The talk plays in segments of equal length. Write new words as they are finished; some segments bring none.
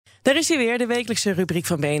Daar is hij weer, de wekelijkse rubriek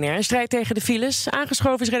van BNR. Strijd tegen de files.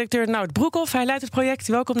 Aangeschoven is redacteur Nout Broekhoff. Hij leidt het project.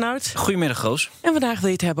 Welkom, Nout. Goedemiddag, Roos. En vandaag wil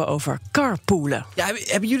je het hebben over carpoolen. Ja,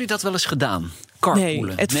 hebben jullie dat wel eens gedaan? Carpoolen?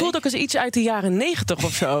 Nee, het voelt ook als iets uit de jaren 90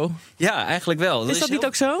 of zo. Ja, eigenlijk wel. Is dat niet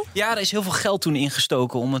ook zo? Ja, er is heel veel geld toen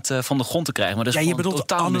ingestoken om het van de grond te krijgen. Maar dat is je bedoelt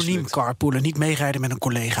totaal anoniem mislukt. carpoolen, niet meerijden met een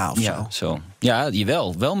collega of Ja, zo. Ja,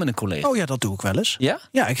 jawel. Wel met een collega. Oh ja, dat doe ik wel eens. Ja?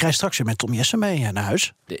 Ja, ik rij straks weer met Tom Jessen mee naar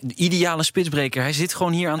huis. De ideale spitsbreker. Hij zit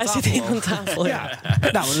gewoon hier aan tafel. Hij zit hier aan tafel, ja.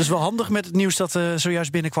 Nou, dat is wel handig met het nieuws dat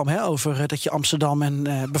zojuist binnenkwam. Over dat je Amsterdam en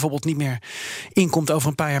bijvoorbeeld niet meer inkomt over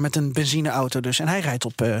een paar jaar met een benzineauto. Dus. En hij rijdt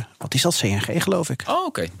op, wat is dat, CNG geloof ik. Oh,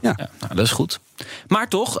 oké. Ja. Ja, nou, dat is goed. Maar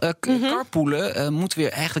toch, carpoolen moet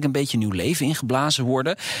weer eigenlijk een beetje nieuw leven ingeblazen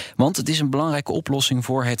worden. Want het is een belangrijke oplossing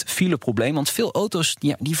voor het fileprobleem. Want veel auto's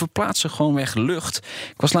die verplaatsen gewoon weg lucht.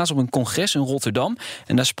 Ik was laatst op een congres in Rotterdam.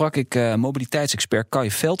 En daar sprak ik mobiliteitsexpert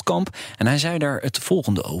Kai Veldkamp. En hij zei daar het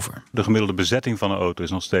volgende over. De gemiddelde bezetting van een auto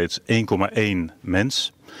is nog steeds 1,1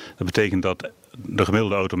 mens. Dat betekent dat de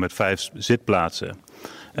gemiddelde auto met 5 zitplaatsen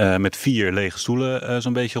met 4 lege stoelen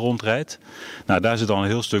zo'n beetje rondrijdt. Nou, daar zit al een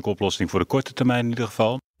heel stuk oplossing voor de korte termijn in ieder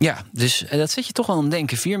geval. Ja, dus dat zet je toch wel aan het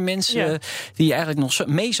denken. 4 mensen die je eigenlijk nog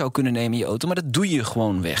mee zou kunnen nemen in je auto. Maar dat doe je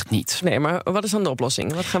gewoon weg niet. Nee, maar wat is dan de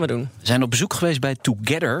oplossing? Wat gaan we doen? We zijn op bezoek geweest bij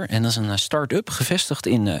Together. En dat is een start-up gevestigd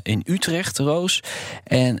in Utrecht, Roos.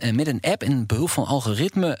 En met een app en behulp van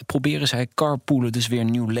algoritme proberen zij carpoolen dus weer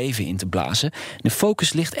nieuw leven in te blazen. De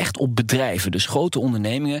focus ligt echt op bedrijven. Dus grote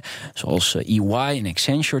ondernemingen zoals EY en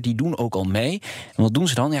Accenture, die doen ook al mee. En wat doen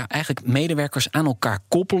ze dan? Ja, eigenlijk medewerkers aan elkaar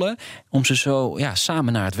koppelen om ze zo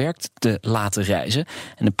samen naar het werk te laten reizen.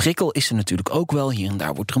 En de prikkel is er natuurlijk ook wel. Hier en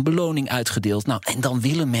daar wordt er een beloning uitgedeeld. Nou, en dan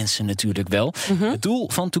willen mensen natuurlijk wel. Het doel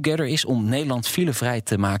van Together is om Nederland filevrij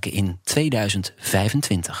te maken in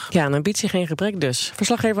 2025. Ja, een ambitie geen gebrek dus.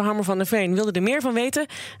 Verslaggever Harmer van der Veen wilde er meer van weten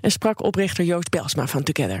en sprak oprichter Joost Belsma van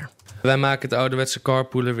Together. Wij maken het ouderwetse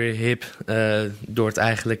carpoolen weer hip door het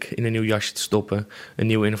eigenlijk in een nieuw jasje te stoppen. Een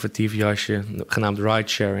nieuw innovatief jasje, genaamd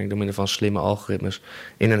ridesharing, door middel van slimme algoritmes,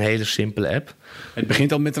 in een hele simpele app. Het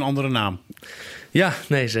begint al met een andere naam. Ja,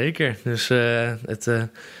 nee, zeker. Dus het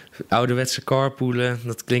ouderwetse carpoolen,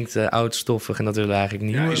 dat klinkt oudstoffig en dat willen we eigenlijk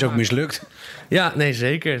niet. Ja, is ook mislukt. Ja, nee,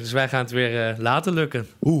 zeker. Dus wij gaan het weer laten lukken.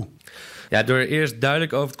 Hoe? Ja, door eerst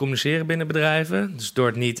duidelijk over te communiceren binnen bedrijven. Dus door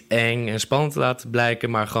het niet eng en spannend te laten blijken,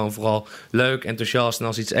 maar gewoon vooral leuk, enthousiast en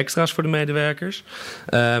als iets extra's voor de medewerkers.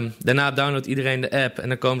 Daarna downloadt iedereen de app en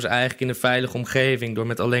dan komen ze eigenlijk in een veilige omgeving door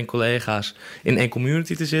met alleen collega's in één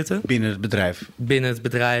community te zitten. Binnen het bedrijf. Binnen het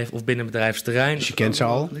bedrijf of binnen het bedrijfsterrein. Dus je kent ze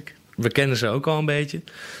al? We kennen ze ook al een beetje.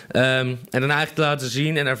 En dan eigenlijk te laten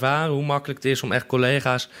zien en ervaren hoe makkelijk het is om echt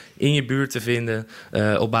collega's in je buurt te vinden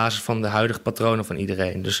op basis van de huidige patronen van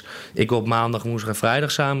iedereen. Dus ik wil op maandag, woensdag en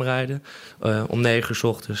vrijdag samenrijden. Om 9 uur 's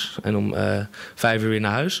ochtends en om 5 uur weer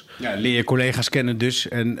naar huis. Ja, leer je collega's kennen dus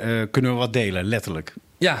en kunnen we wat delen, letterlijk.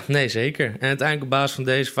 Ja, nee, zeker. En uiteindelijk op basis van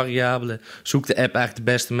deze variabelen zoekt de app eigenlijk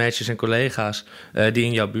de beste matches en collega's die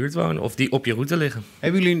in jouw buurt wonen of die op je route liggen.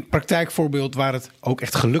 Hebben jullie een praktijkvoorbeeld waar het ook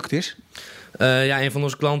echt gelukt is? Een van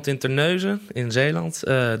onze klanten in Terneuzen in Zeeland,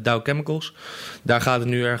 Dow Chemicals. Daar gaat het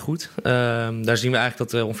nu erg goed. Daar zien we eigenlijk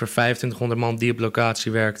dat er ongeveer 2500 man die op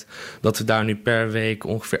locatie werkt, dat we daar nu per week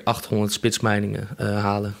ongeveer 800 spitsmijningen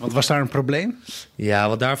halen. Want was daar een probleem? Ja,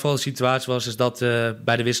 wat daar vooral de situatie was, is dat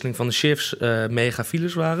bij de wisseling van de shifts mega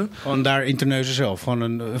files waren. Gewoon daar in Terneuzen zelf, gewoon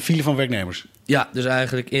een file van werknemers? Ja, dus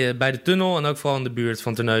eigenlijk bij de tunnel en ook vooral in de buurt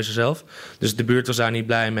van Terneuzen zelf. Dus de buurt was daar niet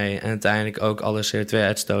blij mee. En uiteindelijk ook alle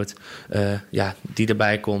CO2-uitstoot die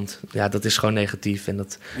erbij komt, dat is gewoon negatief. En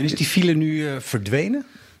is die file nu verdwenen?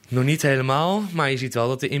 Nog niet helemaal, maar je ziet wel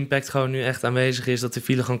dat de impact gewoon nu echt aanwezig is. Dat de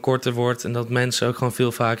file gewoon korter wordt en dat mensen ook gewoon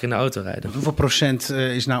veel vaker in de auto rijden. Hoeveel procent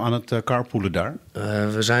is nou aan het carpoolen daar?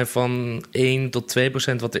 We zijn van 1 tot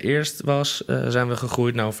 2% wat er eerst was, zijn we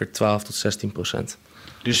gegroeid naar ongeveer 12 tot 16%.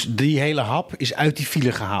 Dus die hele hap is uit die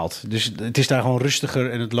file gehaald. Dus het is daar gewoon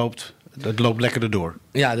rustiger en het loopt lekkerder door.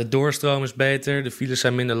 Ja, de doorstroom is beter, de files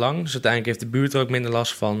zijn minder lang. Dus uiteindelijk heeft de buurt er ook minder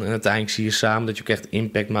last van. En uiteindelijk zie je samen dat je ook echt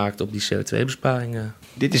impact maakt op die CO2-besparingen.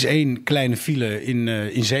 Dit is 1 kleine file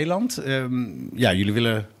in Zeeland. Jullie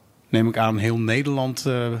willen, neem ik aan, heel Nederland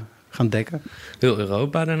gaan dekken? Heel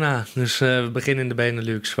Europa daarna. Dus we beginnen in de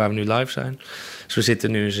Benelux, waar we nu live zijn. Dus we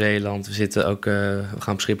zitten nu in Zeeland. We zitten ook, we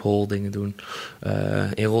gaan op Schiphol dingen doen.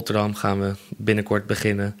 In Rotterdam gaan we binnenkort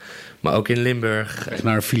beginnen. Maar ook in Limburg. Echt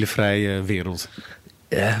naar een filevrije wereld.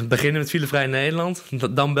 We beginnen met filevrij Nederland.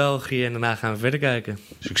 Dan België en daarna gaan we verder kijken.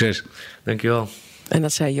 Succes. Dankjewel. En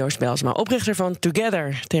dat zei Joost Belsma, oprichter van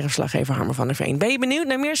Together, tegen verslaggever Harmer van der Veen. Ben je benieuwd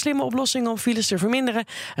naar meer slimme oplossingen om files te verminderen?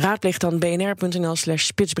 Raadpleeg dan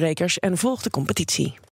bnr.nl/spitsbrekers en volg de competitie.